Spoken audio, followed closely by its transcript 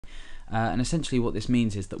And essentially what this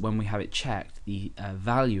means is that when we have it checked, the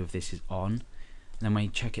value of this is on, and then when we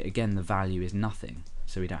check it again, the value is nothing,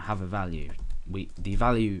 so we don't have a value. The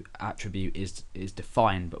value attribute is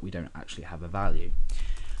defined, but we don't actually have a value.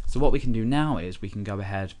 So what we can do now is we can go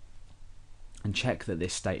ahead and check that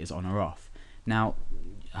this state is on or off. Now,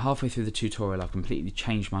 halfway through the tutorial, I've completely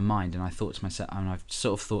changed my mind, and I've sort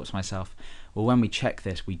of thought to myself, well, when we check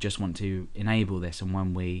this, we just want to enable this, and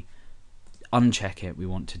when we uncheck it, we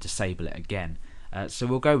want to disable it again. So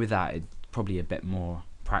we'll go with that. It's probably a bit more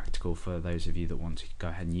practical for those of you that want to go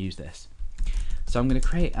ahead and use this. So I'm going to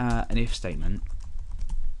create an if statement,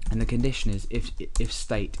 and the condition is if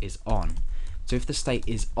state is on. So if the state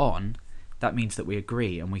is on, that means that we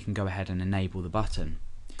agree, and we can go ahead and enable the button.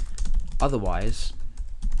 Otherwise,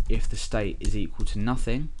 if the state is equal to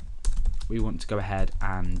nothing, we want to go ahead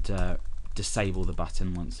and disable the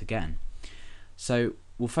button once again. So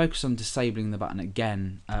we'll focus on disabling the button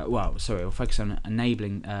again. We'll focus on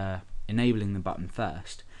enabling the button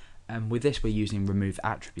first. And with this, we're using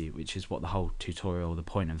removeAttr, which is what the whole tutorial, the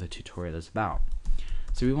point of the tutorial, is about.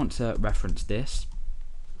 So we want to reference this,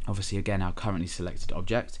 obviously again our currently selected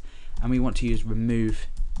object, and we want to use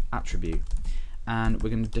removeAttr, and we're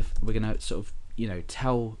going to sort of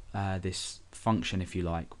tell this function, if you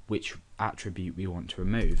like, which attribute we want to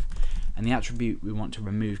remove. And the attribute we want to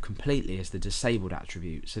remove completely is the disabled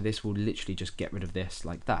attribute. So this will literally just get rid of this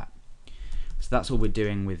like that. So that's all we're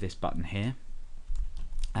doing with this button here.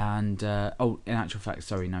 And oh, in actual fact,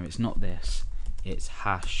 sorry, no, it's not this. It's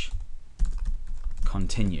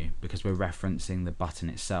 #continue, because we're referencing the button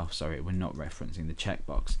itself. Sorry, we're not referencing the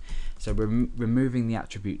checkbox. So we're removing the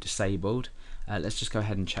attribute disabled. Let's just go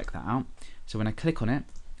ahead and check that out. So when I click on it,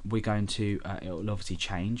 we're going to, it will obviously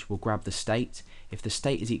change. We'll grab the state. If the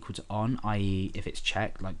state is equal to on, i.e. if it's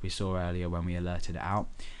checked, like we saw earlier when we alerted it out,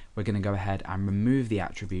 we're going to go ahead and remove the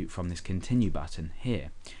attribute from this continue button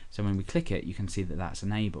here. So when we click it, you can see that that's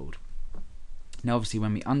enabled. Now obviously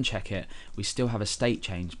when we uncheck it, we still have a state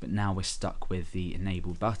change, but now we're stuck with the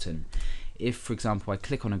enabled button. If, for example, I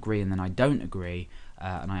click on agree and then I don't agree,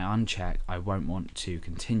 and I uncheck, I won't want to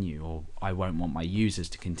continue, or I won't want my users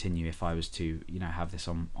to continue if I was to have this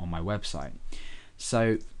on my website.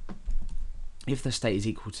 So if the state is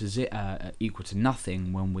equal to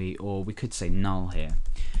nothing, or we could say null here,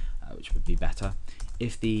 which would be better.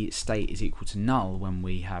 If the state is equal to null when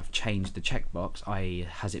we have changed the checkbox, i.e.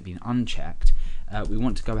 has it been unchecked, we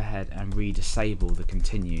want to go ahead and re-disable the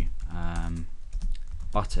continue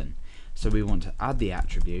button. So we want to add the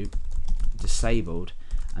attribute disabled,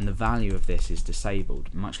 and the value of this is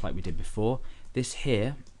disabled, much like we did before. This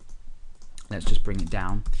here, let's just bring it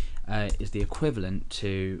down, is the equivalent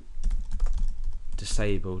to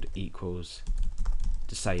disabled equals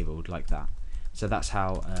disabled, like that. So that's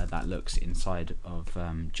how that looks inside of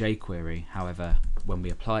jQuery. However, when we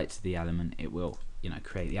apply it to the element, it will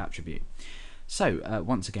create the attribute. So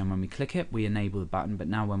once again, when we click it, we enable the button, but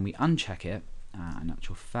now when we uncheck it, in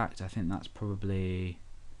actual fact, I think that's probably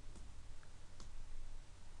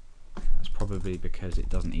because it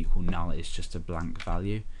doesn't equal null, it's just a blank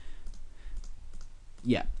value.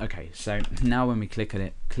 Yeah, okay, so now when we click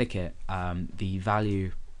it, the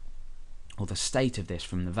value, or the state of this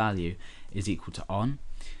from the value, is equal to on.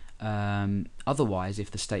 Otherwise, if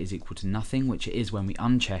the state is equal to nothing, which it is when we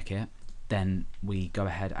uncheck it, then we go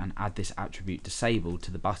ahead and add this attribute disabled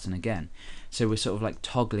to the button again. So we're sort of like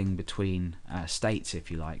toggling between states, if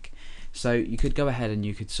you like. So you could go ahead and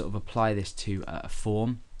you could sort of apply this to a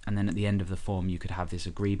form, and then at the end of the form you could have this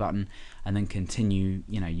agree button, and then continue.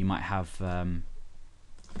 You might have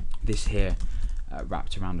this here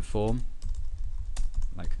wrapped around a form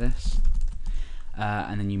like this,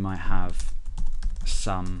 and then you might have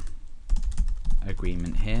some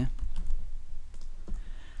agreement here,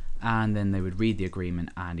 and then they would read the agreement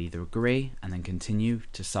and either agree and then continue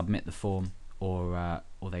to submit the form, or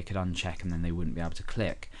they could uncheck and then they wouldn't be able to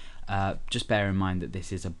click. Just bear in mind that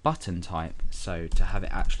this is a button type, so to have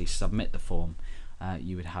it actually submit the form,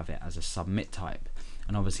 you would have it as a submit type.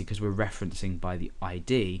 And obviously, because we're referencing by the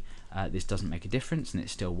ID, this doesn't make a difference and it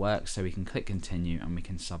still works, so we can click continue and we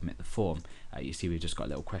can submit the form. You see we've just got a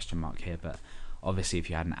little question mark here, but obviously if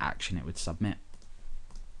you had an action it would submit.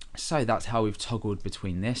 So that's how we've toggled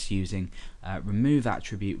between this using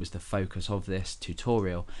removeAttr was the focus of this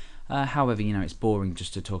tutorial. However, it's boring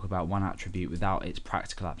just to talk about one attribute without its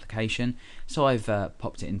practical application, so I've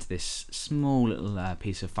popped it into this small little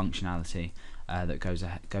piece of functionality that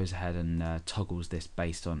goes ahead and toggles this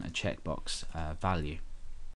based on a checkbox value.